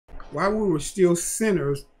while we were still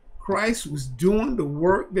sinners, Christ was doing the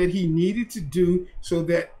work that he needed to do so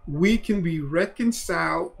that we can be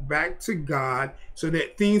reconciled back to God, so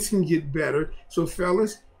that things can get better. So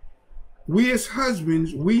fellas, we as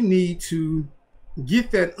husbands, we need to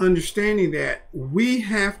get that understanding that we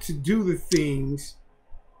have to do the things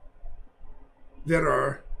that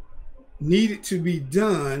are needed to be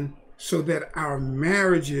done so that our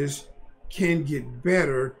marriages can get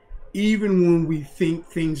better, even when we think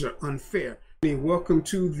things are unfair. Welcome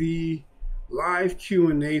to the live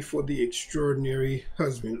Q&A for the extraordinary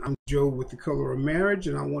husband. I'm Joe with The Color of Marriage,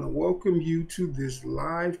 and I want to welcome you to this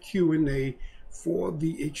live Q&A for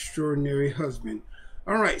the extraordinary husband.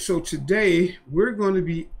 All right, so today we're going to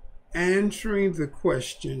be answering the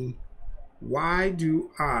question, why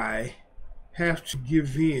do I have to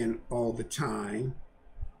give in all the time?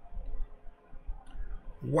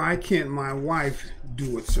 Why can't my wife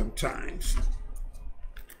do it sometimes?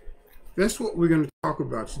 That's what we're going to talk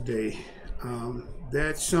about today.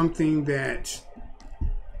 That's something that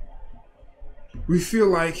we feel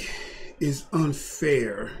like is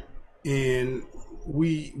unfair, and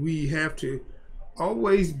we have to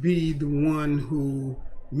always be the one who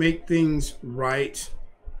make things right,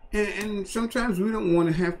 and sometimes we don't want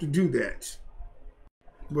to have to do that.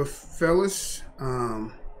 But fellas,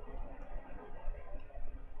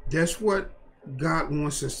 that's what God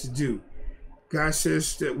wants us to do. God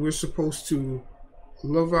says that we're supposed to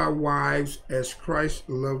love our wives as Christ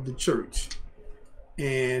loved the church.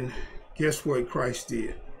 And guess what Christ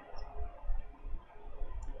did?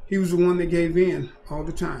 He was the one that gave in all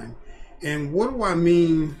the time. And what do I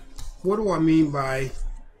mean? What do I mean by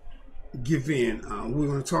give in? We're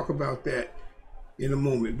going to talk about that in a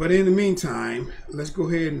moment. But in the meantime, let's go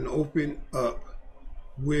ahead and open up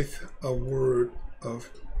with a word of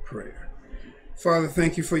prayer. Father,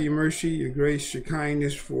 thank you for your mercy, your grace, your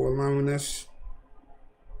kindness, for allowing us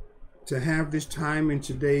to have this time in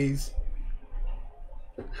today's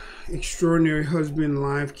extraordinary husband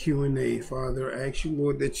live Q&A. Father, I ask you,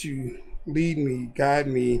 Lord, that you lead me, guide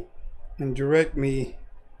me, and direct me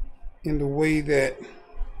in the way that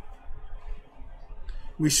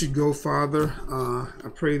we should go, Father. I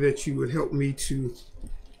pray that you would help me to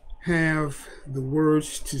have the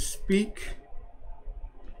words to speak,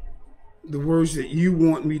 the words that you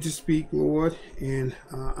want me to speak, Lord. And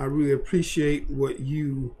I really appreciate what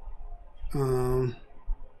you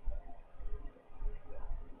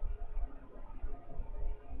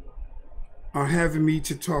are having me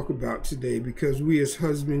to talk about today, because we as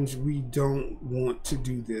husbands, we don't want to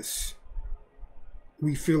do this.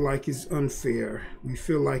 We feel like it's unfair. We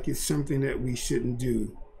feel like it's something that we shouldn't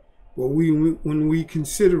do. But when we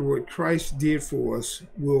consider what Christ did for us,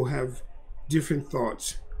 we'll have different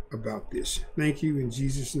thoughts about this. Thank you. In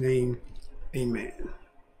Jesus' name, amen.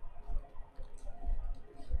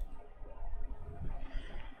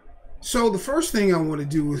 So the first thing I want to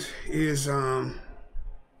do is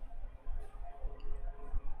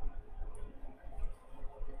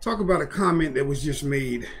talk about a comment that was just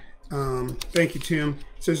made. Thank you, Tim.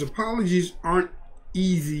 It says, apologies aren't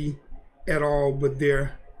easy at all, but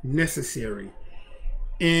they're necessary.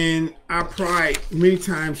 And our pride many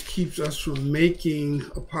times keeps us from making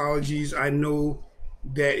apologies. I know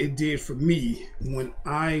that it did for me when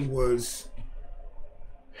I was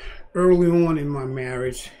early on in my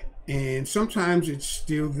marriage, and sometimes it's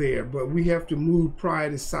still there, but we have to move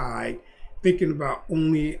pride aside, thinking about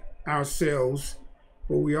only ourselves.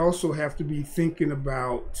 But we also have to be thinking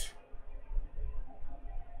about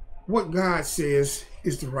what God says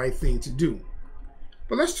is the right thing to do.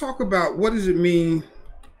 But let's talk about, what does it mean?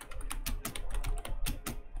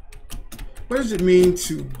 What does it mean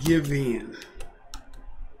to give in?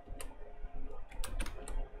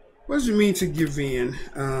 What does it mean to give in?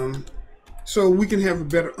 So we can have a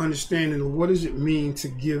better understanding of what does it mean to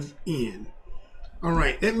give in. All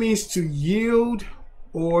right, that means to yield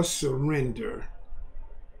or surrender.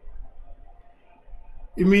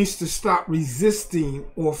 It means to stop resisting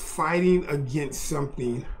or fighting against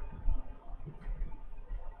something.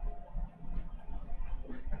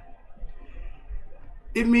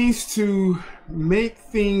 It means to make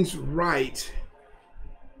things right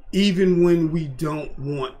even when we don't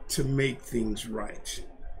want to make things right.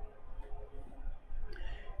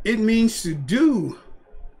 It means to do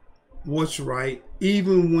what's right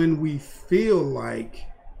even when we feel like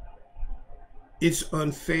it's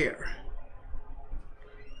unfair.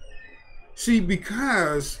 See,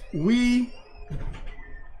 because we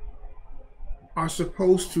are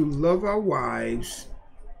supposed to love our wives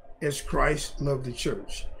as Christ loved the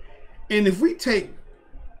church. And if we take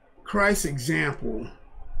Christ's example,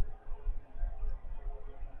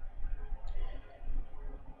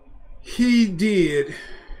 he did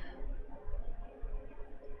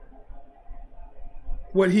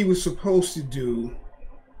what he was supposed to do,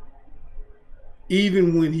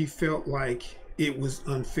 even when he felt like it was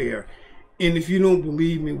unfair. And if you don't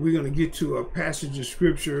believe me, we're going to get to a passage of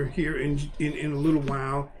scripture here in a little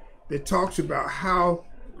while that talks about how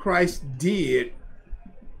Christ did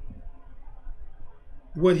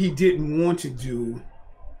what he didn't want to do,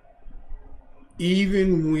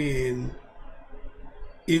 even when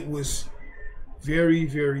it was very,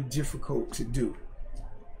 very difficult to do.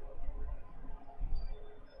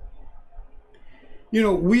 You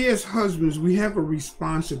know, we as husbands, we have a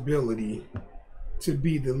responsibility to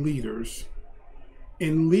be the leaders,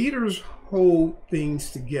 and leaders hold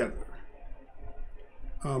things together.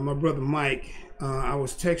 My brother Mike, I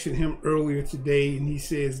was texting him earlier today, and he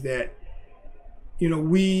says that, you know,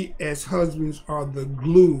 we as husbands are the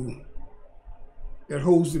glue that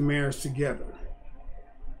holds the marriage together.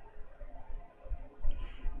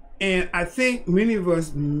 And I think many of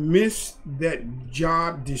us miss that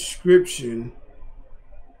job description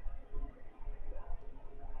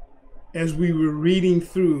as we were reading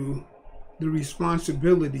through the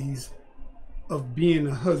responsibilities of being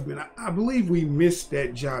a husband. I believe we missed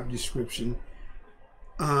that job description.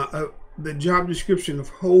 The job description of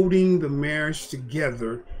holding the marriage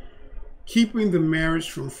together, keeping the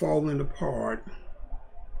marriage from falling apart,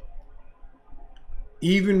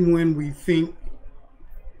 even when we think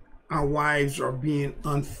our wives are being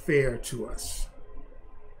unfair to us.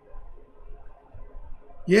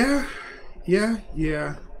 Yeah.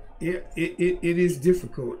 It is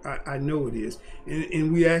difficult. I know it is.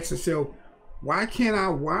 And we ask ourselves, why can't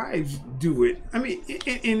our wives do it? I mean,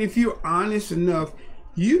 and if you're honest enough,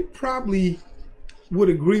 you probably would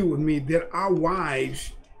agree with me that our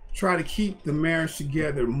wives try to keep the marriage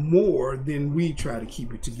together more than we try to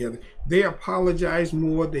keep it together. They apologize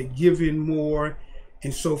more, they give in more,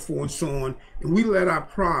 and so forth and so on. And we let our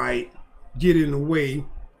pride get in the way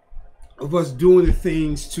of us doing the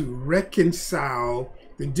things to reconcile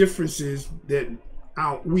the differences that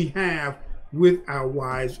we have with our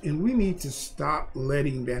wives, and we need to stop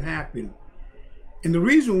letting that happen. And the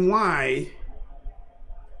reason why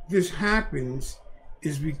this happens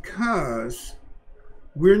is because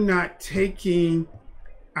we're not taking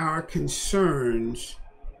our concerns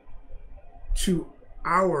to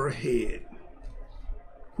our head,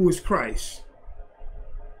 who is Christ,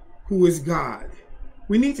 who is God.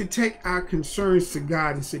 We need to take our concerns to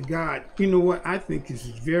God and say, God, you know what? I think this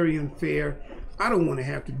is very unfair. I don't want to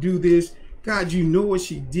have to do this. God, you know what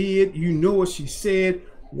she did. You know what she said.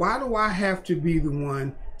 Why do I have to be the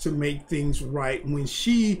one to make things right when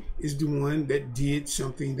she is the one that did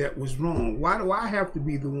something that was wrong? Why do I have to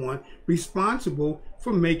be the one responsible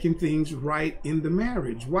for making things right in the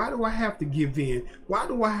marriage? Why do I have to give in? Why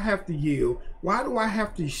do I have to yield? Why do I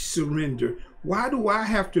have to surrender? Why do I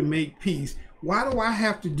have to make peace? Why do I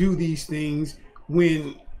have to do these things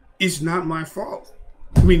when it's not my fault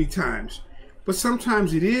many times? But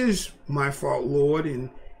sometimes it is my fault, Lord.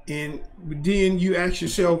 And then you ask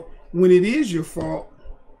yourself, when it is your fault,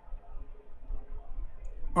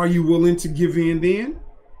 are you willing to give in then?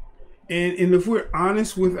 And if we're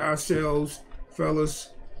honest with ourselves,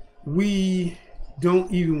 fellas, we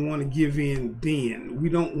don't even want to give in then. We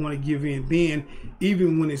don't want to give in then,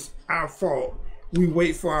 even when it's our fault. We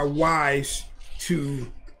wait for our wives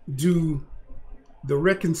to do the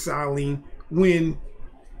reconciling when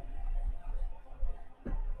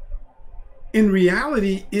in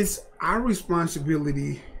reality it's our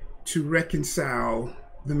responsibility to reconcile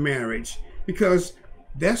the marriage, because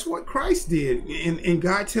that's what Christ did. And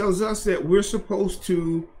God tells us that we're supposed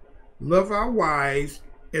to love our wives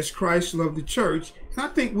as Christ loved the church. And I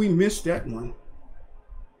think we missed that one.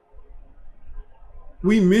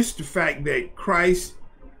 We missed the fact that Christ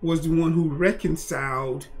was the one who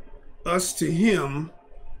reconciled us to him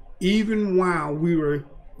even while we were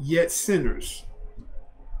yet sinners.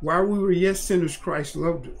 While we were yet sinners, Christ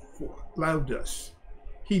loved us.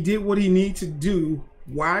 He did what he needed to do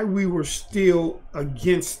while we were still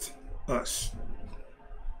against us.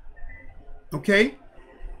 Okay?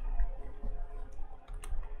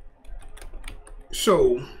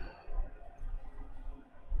 So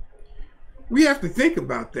we have to think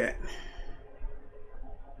about that.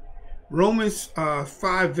 Romans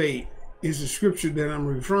 5:8 is the scripture that I'm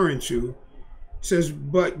referring to. It says,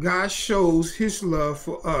 but God shows his love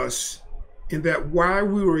for us in that while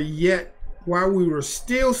we were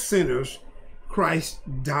still sinners, Christ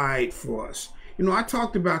died for us. You know, I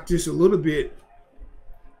talked about this a little bit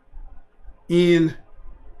in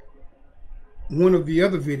one of the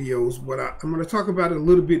other videos, but I'm going to talk about it a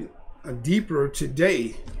little bit deeper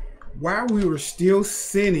today while we were still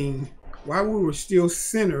sinning, while we were still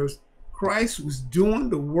sinners, Christ was doing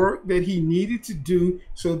the work that he needed to do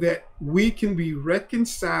so that we can be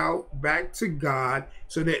reconciled back to God,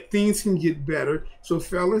 so that things can get better. So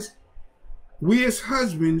fellas, we as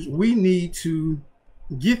husbands, we need to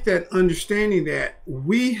get that understanding that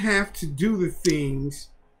we have to do the things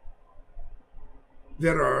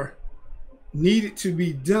that are needed to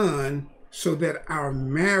be done so that our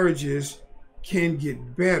marriages can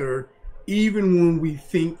get better, even when we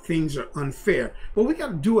think things are unfair. But we got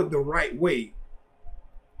to do it the right way.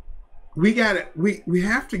 We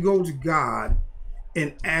have to go to God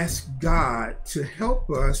and ask God to help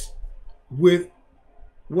us with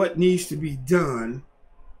what needs to be done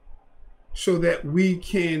so that we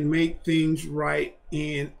can make things right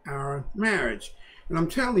in our marriage. And I'm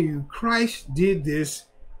telling you, Christ did this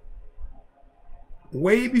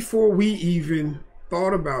way before we even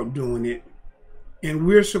thought about doing it. And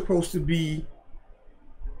we're supposed to be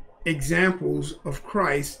examples of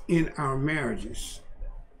Christ in our marriages.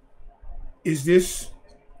 Is this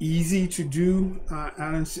easy to do?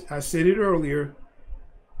 I said it earlier.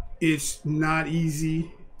 It's not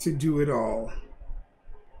easy to do it all.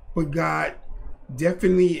 But God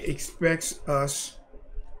definitely expects us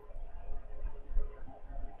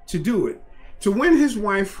to do it. To win his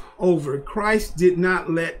wife over, Christ did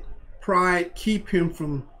not let pride keep him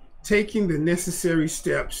from taking the necessary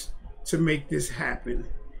steps to make this happen.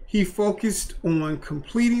 He focused on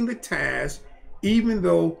completing the task, even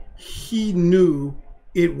though he knew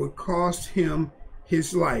it would cost him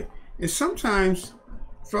his life. And sometimes,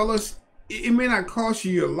 fellas, it may not cost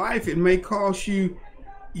you your life. It may cost you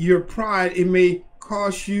your pride. It may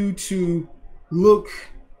cause you to look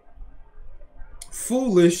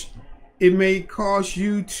foolish. It may cause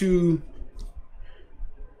you to,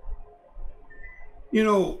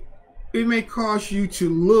 it may cause you to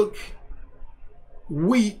look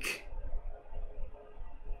weak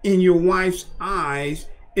in your wife's eyes.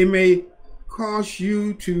 It may cause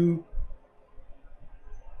you to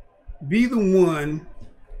be the one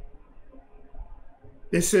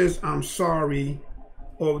that says, I'm sorry,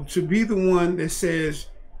 or to be the one that says,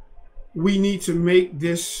 we need to make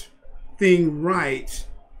this thing right,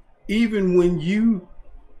 even when you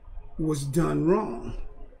was done wrong.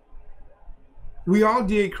 We all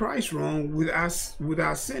did Christ wrong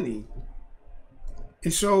without sinning.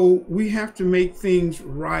 And so we have to make things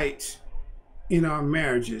right in our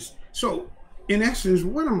marriages. So in essence,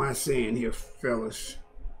 what am I saying here, fellas?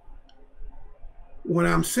 What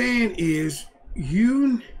I'm saying is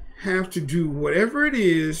you have to do whatever it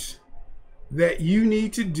is that you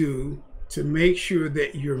need to do to make sure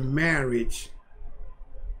that your marriage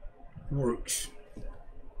works.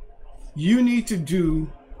 You need to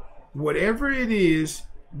do whatever it is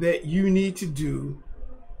that you need to do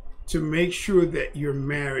to make sure that your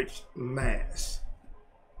marriage lasts,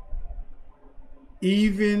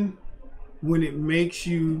 even when it makes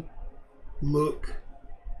you look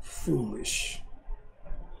foolish.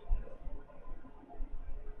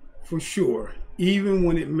 For sure, even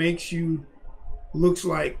when it makes you looks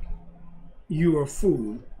like you're a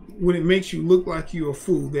fool, when it makes you look like you're a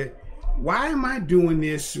fool, that why am I doing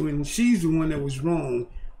this when she's the one that was wrong?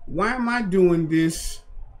 Why am I doing this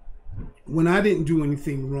when I didn't do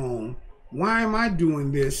anything wrong? Why am I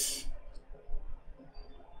doing this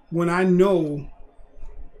when I know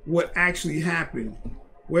what actually happened?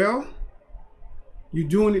 Well, you're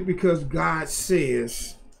doing it because God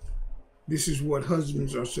says this is what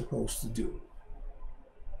husbands are supposed to do.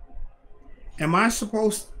 Am I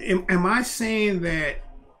saying that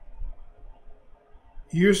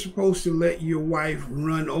you're supposed to let your wife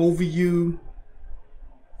run over you?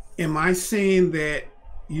 Am I saying that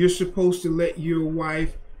you're supposed to let your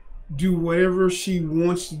wife do whatever she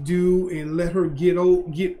wants to do and let her get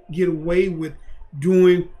away with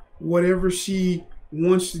doing whatever she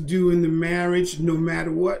wants to do in the marriage, no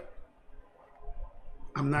matter what?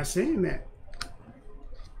 I'm not saying that.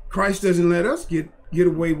 Christ doesn't let us get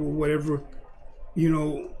away with whatever,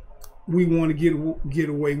 we want to get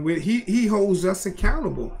away with. He holds us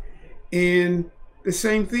accountable. And the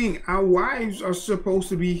same thing, our wives are supposed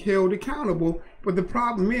to be held accountable. But the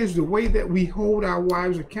problem is the way that we hold our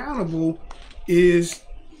wives accountable is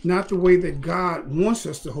not the way that God wants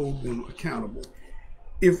us to hold them accountable.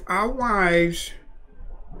 If our wives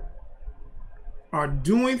are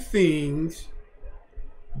doing things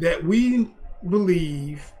that we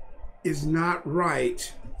believe is not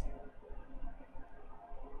right,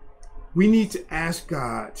 we need to ask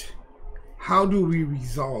God, how do we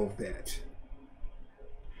resolve that?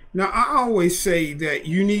 Now, I always say that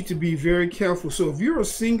you need to be very careful. So if you're a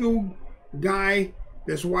single guy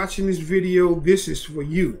that's watching this video, this is for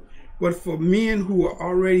you. But for men who are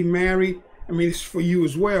already married, I mean, it's for you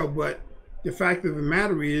as well. But the fact of the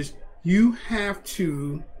matter is, you have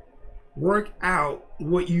to work out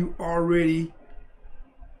what you already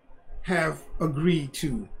have agreed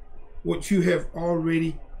to, what you have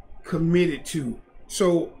already committed to.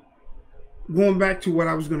 So going back to what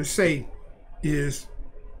I was going to say is,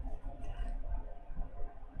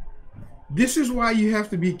 this is why you have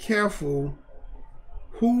to be careful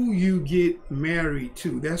who you get married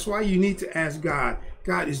to. That's why you need to ask God,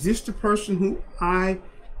 God, is this the person who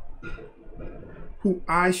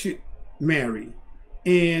I should marry?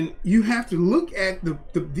 And you have to look at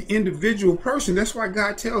the individual person. That's why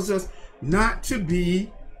God tells us not to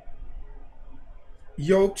be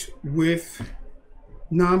yoked with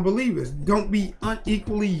non-believers. Don't be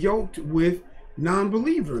unequally yoked with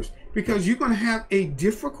non-believers, because you're going to have a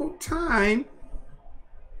difficult time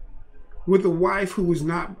with a wife who is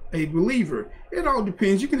not a believer. It all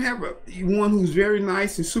depends. You can have one who's very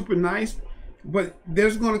nice and super nice, but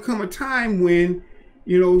there's going to come a time when,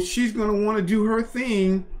 you know, she's going to want to do her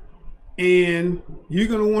thing, and you're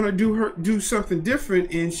going to want to do something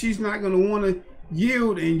different, and she's not going to want to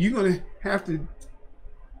yield, and you're going to have to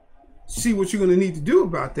see what you're going to need to do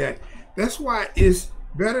about that. That's why it's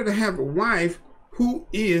better to have a wife who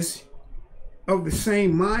is of the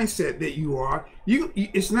same mindset that you are.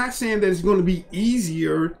 It's not saying that it's going to be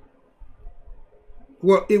easier.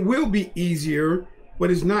 Well, it will be easier,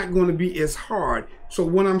 but it's not going to be as hard. So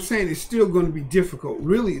what I'm saying is still going to be difficult.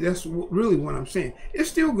 Really, that's really what I'm saying. It's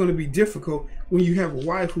still going to be difficult when you have a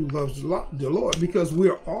wife who loves the Lord, because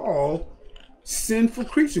we're all sinful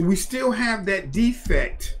creatures. We still have that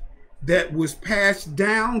defect that was passed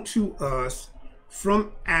down to us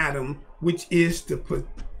from Adam, which is the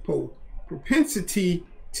propensity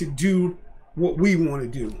to do what we want to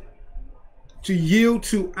do, to yield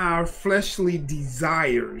to our fleshly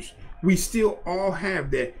desires. We still all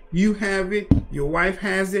have that. You have it, your wife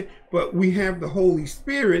has it, but we have the Holy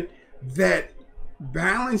Spirit that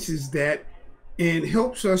balances that and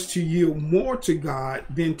helps us to yield more to God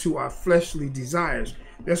than to our fleshly desires.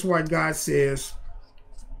 That's why God says,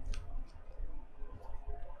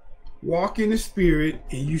 walk in the Spirit,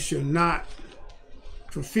 and you shall not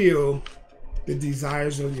fulfill the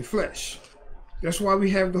desires of your flesh. That's why we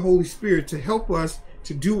have the Holy Spirit, to help us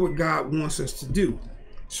to do what God wants us to do.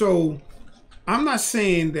 So I'm not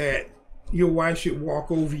saying that your wife should walk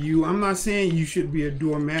over you. I'm not saying you should be a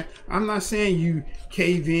doormat. I'm not saying you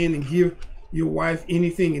cave in and give your wife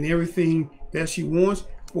anything and everything that she wants.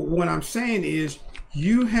 But what I'm saying is,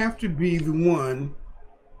 you have to be the one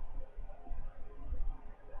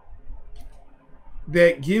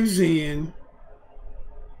that gives in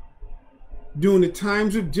during the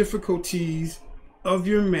times of difficulties of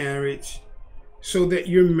your marriage, so that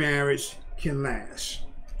your marriage can last.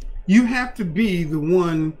 You have to be the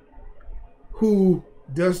one who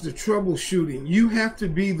does the troubleshooting. You have to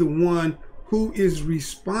be the one who is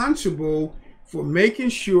responsible for making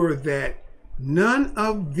sure that none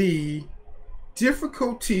of the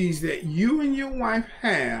difficulties that you and your wife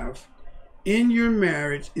have in your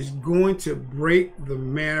marriage is going to break the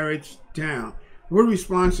marriage down. We're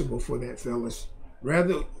responsible for that, fellas.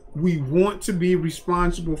 Whether we want to be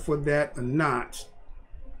responsible for that or not,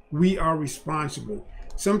 we are responsible.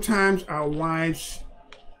 Sometimes our wives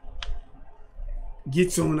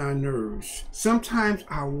gets on our nerves. Sometimes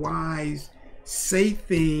our wives say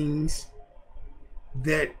things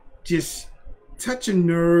that just touch a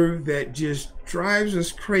nerve, that just drives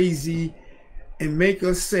us crazy, and make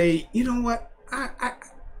us say, you know what, I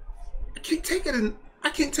can't take it. I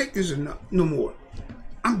can't take this no more.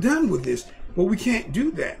 I'm done with this. But we can't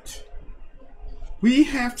do that. We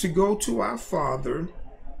have to go to our Father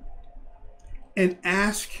and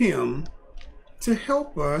ask Him to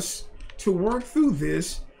help us to work through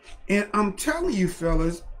this. And I'm telling you,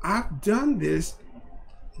 fellas, I've done this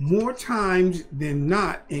more times than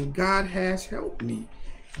not, and God has helped me.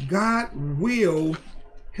 God will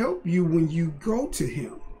help you when you go to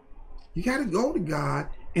Him. You got to go to God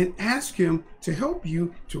and ask Him to help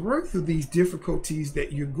you to work through these difficulties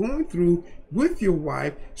that you're going through with your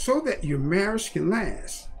wife, so that your marriage can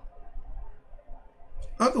last.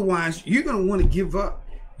 Otherwise, you're going to want to give up.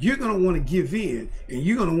 You're going to want to give in, and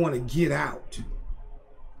you're going to want to get out.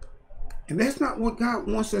 And that's not what God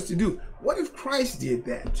wants us to do. What if Christ did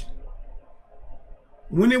that?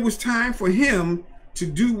 When it was time for Him to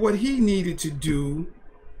do what He needed to do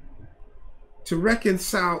to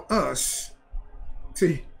reconcile us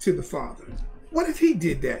to the Father. What if He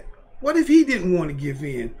did that? What if He didn't want to give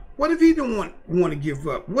in? What if He didn't want to give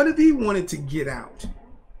up? What if He wanted to get out?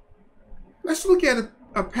 Let's look at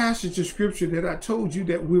a passage of scripture that I told you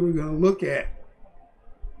that we were going to look at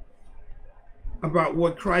about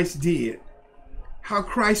what Christ did, how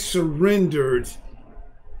Christ surrendered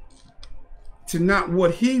to not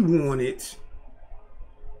what he wanted,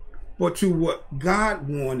 but to what God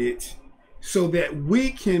wanted, so that we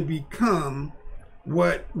can become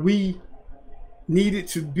what we needed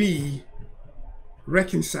to be,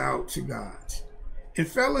 reconciled to God. And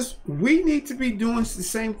fellas, we need to be doing the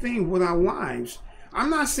same thing with our wives. I'm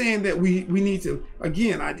not saying that we need to,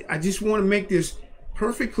 again, I just want to make this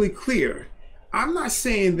perfectly clear. I'm not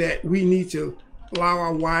saying that we need to allow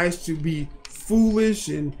our wives to be foolish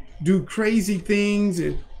and do crazy things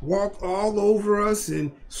and walk all over us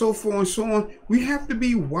and so forth and so on. We have to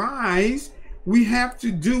be wise. We have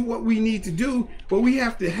to do what we need to do, but we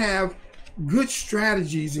have to have good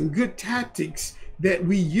strategies and good tactics that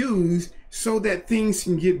we use so that things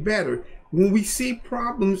can get better. When we see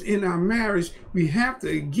problems in our marriage, we have to,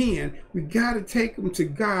 again, we got to take them to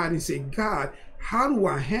God and say, God, how do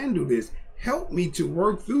I handle this? Help me to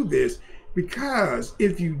work through this. Because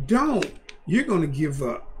if you don't, you're going to give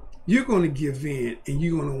up. You're going to give in, and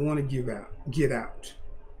you're going to want to get out.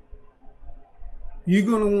 You're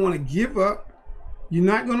going to want to give up. You're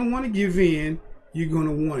not going to want to give in. You're going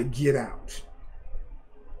to want to get out.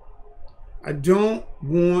 I don't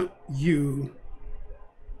want you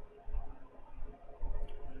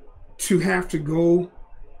to have to go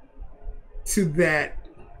to that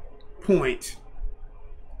point,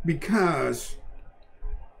 because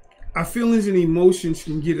our feelings and emotions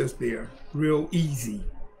can get us there real easy.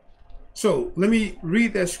 So let me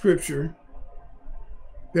read that scripture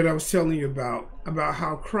that I was telling you about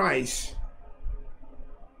how Christ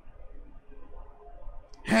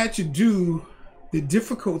had to do the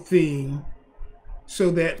difficult thing so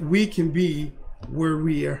that we can be where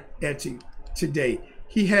we are at today.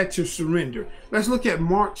 He had to surrender. Let's look at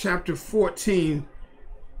Mark chapter 14,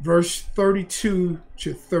 verse 32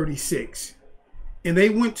 to 36. And they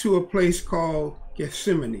went to a place called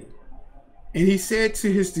Gethsemane. And he said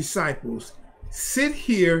to his disciples, sit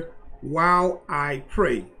here while I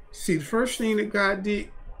pray. See, the first thing that God did,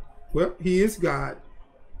 well, he is God.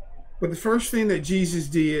 But the first thing that Jesus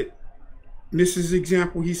did, and this is the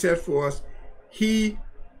example he set for us, he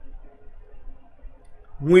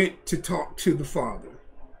went to talk to the Father.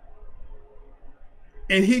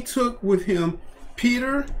 And he took with him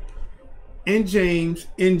Peter and James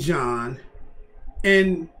and John,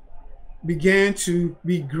 and began to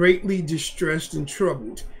be greatly distressed and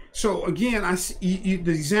troubled. So again,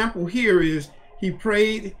 the example here is he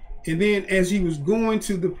prayed, and then as he was going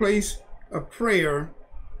to the place of prayer,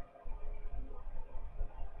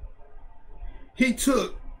 he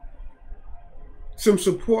took some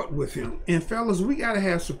support with him. And fellas, we got to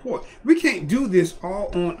have support. We can't do this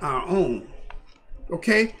all on our own.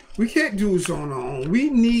 Okay? We can't do this on our own.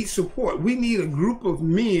 We need support. We need a group of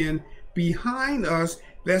men behind us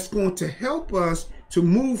that's going to help us to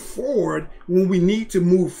move forward when we need to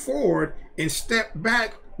move forward, and step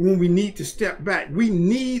back when we need to step back. We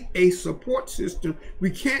need a support system.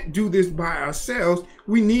 We can't do this by ourselves.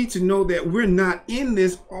 We need to know that we're not in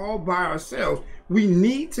this all by ourselves. We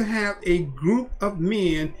need to have a group of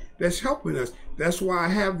men that's helping us. That's why I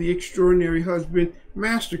have the Extraordinary Husband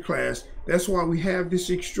Masterclass. That's why we have this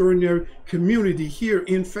extraordinary community here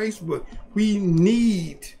in Facebook. We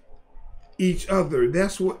need each other.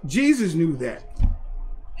 That's what Jesus knew. That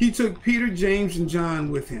he took Peter, James, and John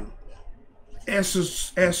with him as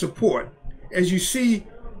support. As you see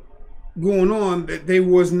going on, that they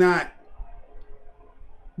was not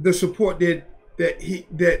the support that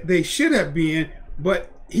they should have been,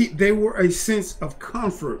 but they were a sense of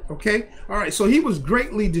comfort. Okay, all right. So he was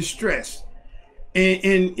greatly distressed, and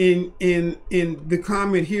in the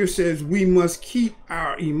comment here says we must keep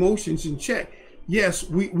our emotions in check. Yes,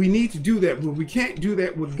 we need to do that, but we can't do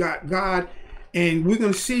that with God, and we're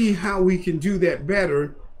going to see how we can do that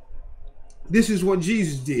better. This is what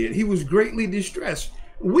Jesus did. He was greatly distressed.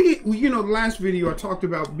 We the last video I talked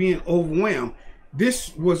about being overwhelmed.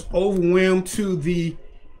 This was overwhelmed to the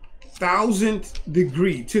 1000th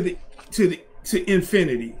degree, to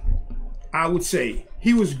infinity. I would say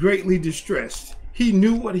he was greatly distressed. He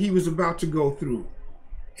knew what he was about to go through,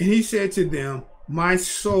 and he said to them, my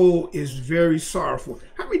soul is very sorrowful.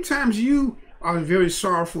 How many times you are very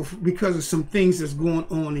sorrowful because of some things that's going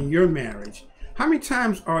on in your marriage? How many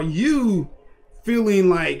times are you feeling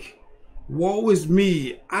like, woe is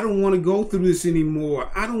me, I don't want to go through this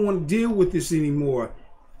anymore, I don't want to deal with this anymore?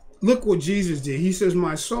 Look what Jesus did. He says,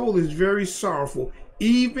 my soul is very sorrowful,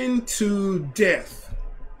 even to death.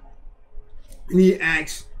 And he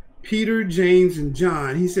asks Peter, James, and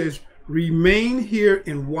John, he says, Remain here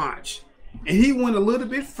and watch. And he went a little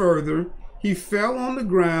bit further. He fell on the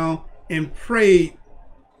ground and prayed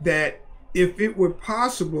that if it were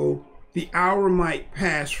possible, the hour might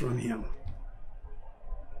pass from him.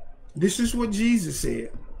 This is what Jesus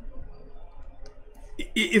said.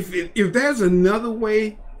 If there's another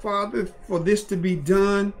way, Father, for this to be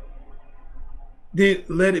done, then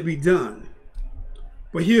let it be done.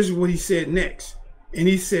 But here's what he said next. And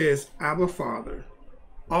he says, Abba, Father,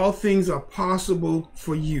 all things are possible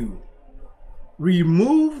for you.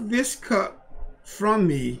 Remove this cup from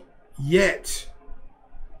me, yet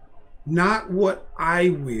not what I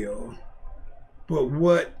will, but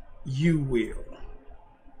what you will.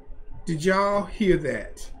 Did y'all hear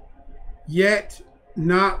that? Yet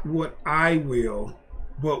not what I will,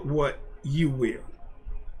 but what you will.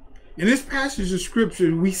 In this passage of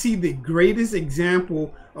scripture, we see the greatest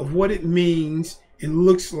example of what it means and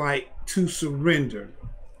looks like to surrender.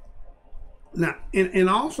 Now, and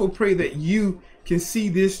I also pray that you can see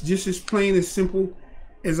this just as plain as simple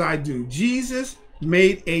as I do. Jesus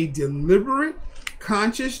made a deliberate,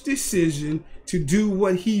 conscious decision to do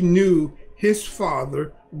what he knew his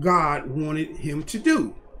Father, God, wanted him to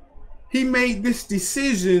do. He made this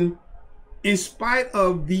decision in spite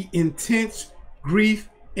of the intense grief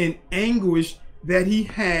and anguish that he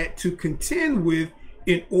had to contend with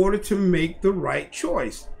in order to make the right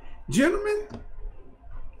choice. Gentlemen,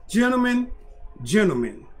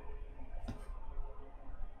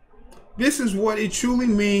 this is what it truly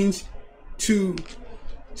means to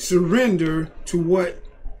surrender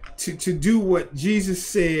to do what Jesus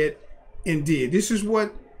said and did. This is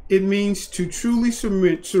what it means to truly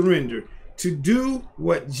surrender, to do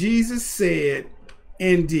what Jesus said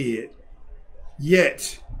and did.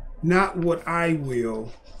 Yet, not what I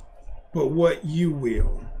will, but what you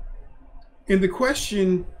will. And the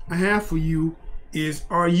question I have for you is,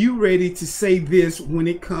 are you ready to say this when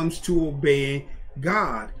it comes to obeying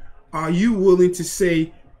God? Are you willing to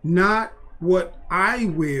say, not what I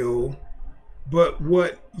will, but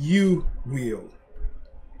what you will?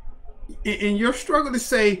 And your struggle to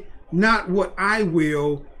say, not what I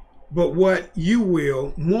will, but what you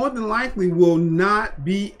will, more than likely will not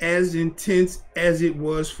be as intense as it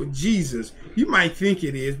was for Jesus. You might think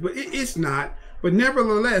it is, but it's not. But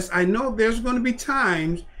nevertheless, I know there's going to be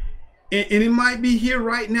times, and it might be here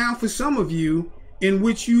right now for some of you, in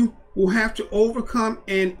which you will have to overcome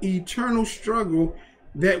an eternal struggle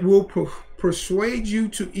that will persuade you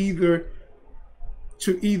to either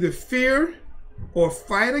fear or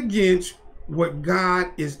fight against what God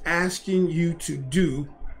is asking you to do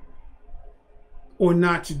or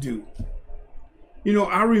not to do. You know,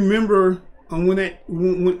 I remember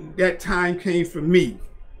when that time came for me,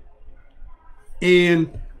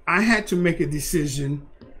 and I had to make a decision.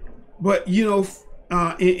 But you know,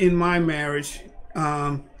 in my marriage,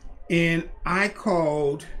 and I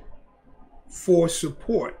called for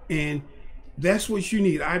support, and that's what you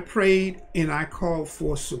need. I prayed and I called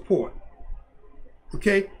for support.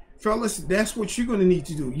 Okay, fellas, that's what you're going to need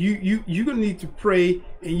to do. You're going to need to pray,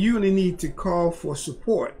 and you're going to need to call for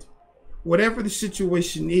support. Whatever the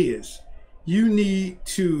situation is, you need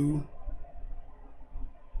to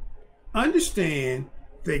understand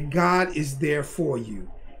that God is there for you.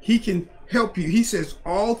 He can help you. He says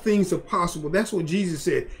all things are possible. That's what Jesus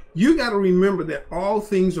said. You got to remember that all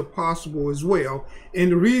things are possible as well.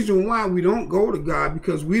 And the reason why we don't go to God,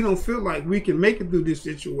 because we don't feel like we can make it through this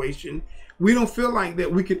situation. We don't feel like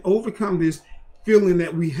that we can overcome this feeling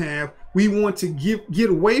that we have. We want to get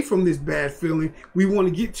away from this bad feeling. We want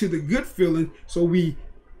to get to the good feeling. So we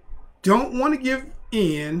don't want to give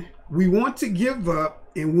in. We want to give up,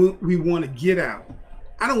 and we want to get out.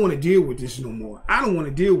 I don't want to deal with this no more. I don't want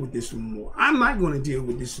to deal with this no more. I'm not going to deal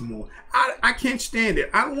with this no more. I can't stand it.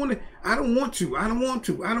 I don't want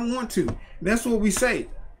to. That's what we say.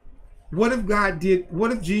 What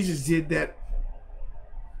if Jesus did that?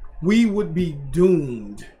 We would be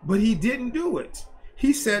doomed. But he didn't do it.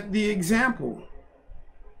 He set the example.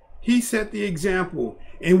 He set the example.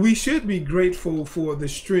 And we should be grateful for the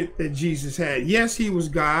strength that Jesus had. Yes, he was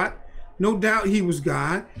God. No doubt he was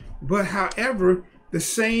God. But however, the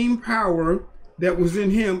same power that was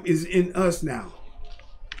in him is in us now.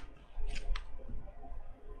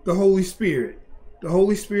 The Holy Spirit. The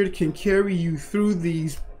Holy Spirit can carry you through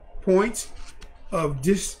these points of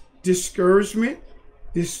discouragement,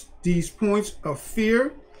 these points of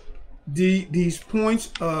fear, these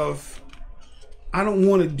points of I don't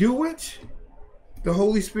want to do it. The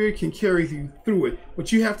Holy Spirit can carry you through it,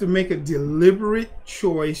 but you have to make a deliberate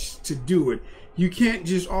choice to do it. You can't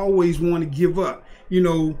just always want to give up. You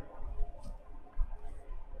know,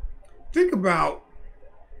 think about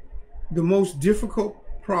the most difficult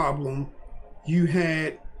problem you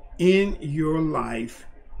had in your life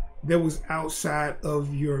that was outside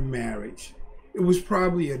of your marriage? It was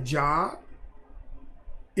probably a job.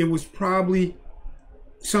 It was probably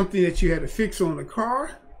something that you had to fix on the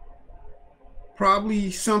car.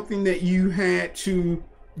 Probably something that you had to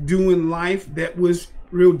do in life that was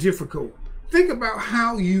real difficult. Think about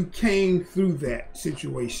how you came through that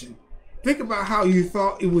situation. Think about how you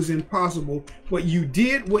thought it was impossible, but you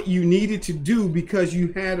did what you needed to do because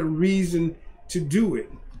you had a reason to do it.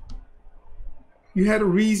 You had a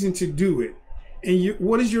reason to do it. And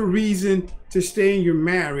what is your reason to stay in your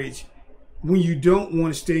marriage when you don't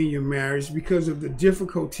want to stay in your marriage? Because of the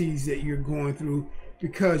difficulties that you're going through,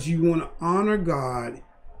 because you want to honor God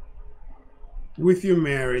with your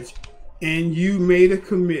marriage, and you made a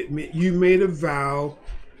commitment, you made a vow,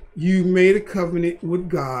 you made a covenant with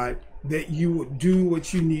God that you would do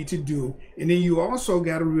what you need to do. And then you also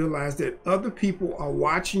got to realize that other people are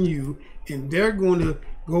watching you, and they're going to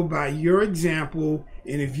go by your example.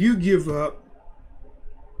 And if you give up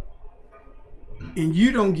and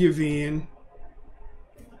you don't give in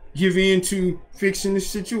to fixing the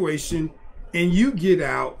situation, and you get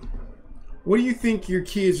out, what do you think your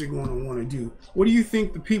kids are going to want to do? What do you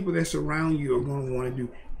think the people that surround you are going to want to do?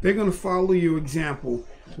 They're going to follow your example.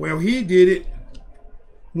 Well, he did it.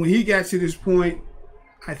 When he got to this point,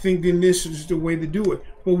 I think then this is the way to do it.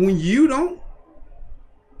 But when you don't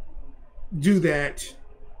do that,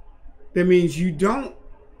 that means you don't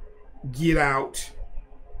get out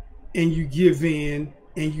and you give in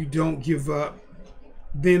and you don't give up.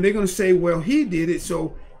 Then they're going to say, well, he did it,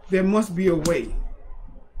 so there must be a way.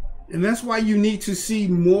 And that's why you need to see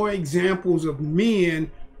more examples of men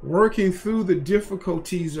working through the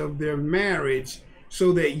difficulties of their marriage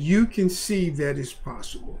so that you can see that it's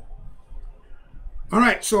possible. All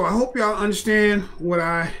right, so I hope y'all understand what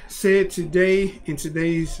I said today in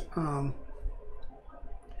today's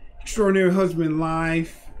Extraordinary Husband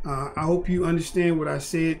Live. I hope you understand what I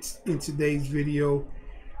said in today's video.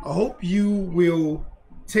 I hope you will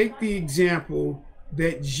take the example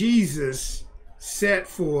that Jesus set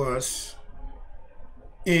for us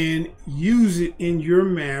and use it in your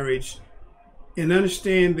marriage, and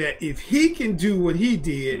understand that if he can do what he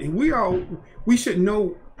did, and we should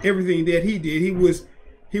know everything that he did. He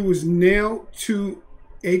was nailed to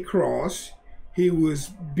a cross. He was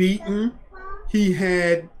beaten. He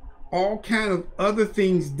had all kind of other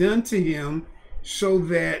things done to him so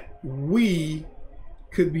that we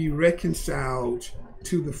could be reconciled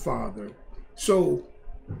to the Father. So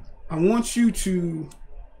I want you to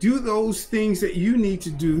do those things that you need to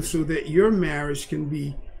do so that your marriage can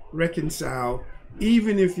be reconciled,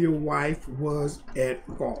 even if your wife was at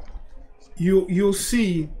fault. You'll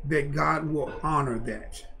see that God will honor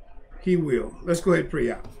that. He will. Let's go ahead and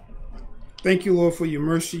pray out. Thank you, Lord, for your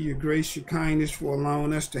mercy, your grace, your kindness, for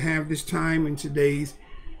allowing us to have this time in today's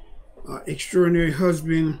Extraordinary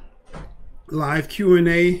Husband Live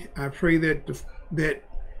Q&A. I pray that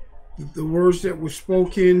the words that were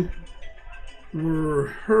spoken were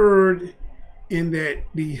heard, and that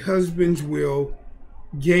the husbands will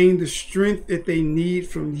gain the strength that they need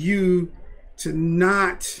from you to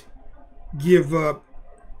not give up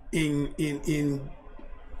and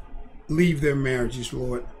leave their marriages,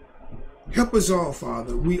 Lord. Help us all,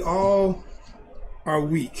 Father. We all are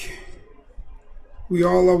weak. We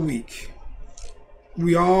all are weak.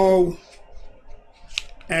 We all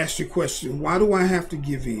ask the question, why do I have to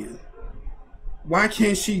give in? Why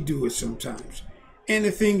can't she do it sometimes? And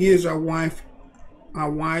the thing is, our wives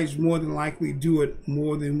more than likely do it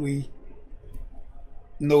more than we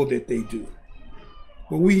know that they do.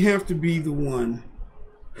 But we have to be the one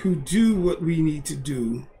who do what we need to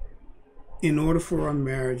do in order for our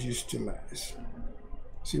marriages to last.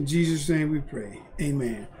 It's in Jesus' name we pray.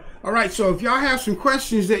 Amen. All right, so if y'all have some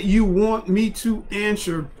questions that you want me to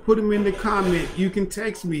answer, put them in the comment. You can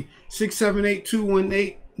text me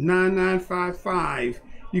 678-218-9955.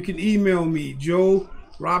 You can email me,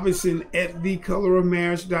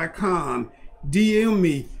 joerobinson@thecolorofmarriage.com. DM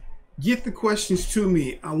me. Get the questions to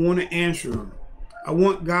me. I want to answer them. I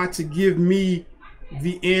want God to give me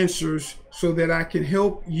the answers so that I can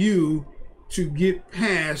help you to get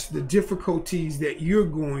past the difficulties that you're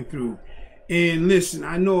going through. And listen,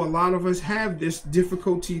 I know a lot of us have this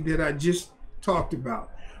difficulty that I just talked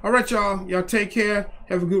about. All right, y'all. Y'all take care.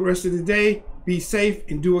 Have a good rest of the day. Be safe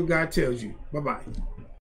and do what God tells you. Bye-bye.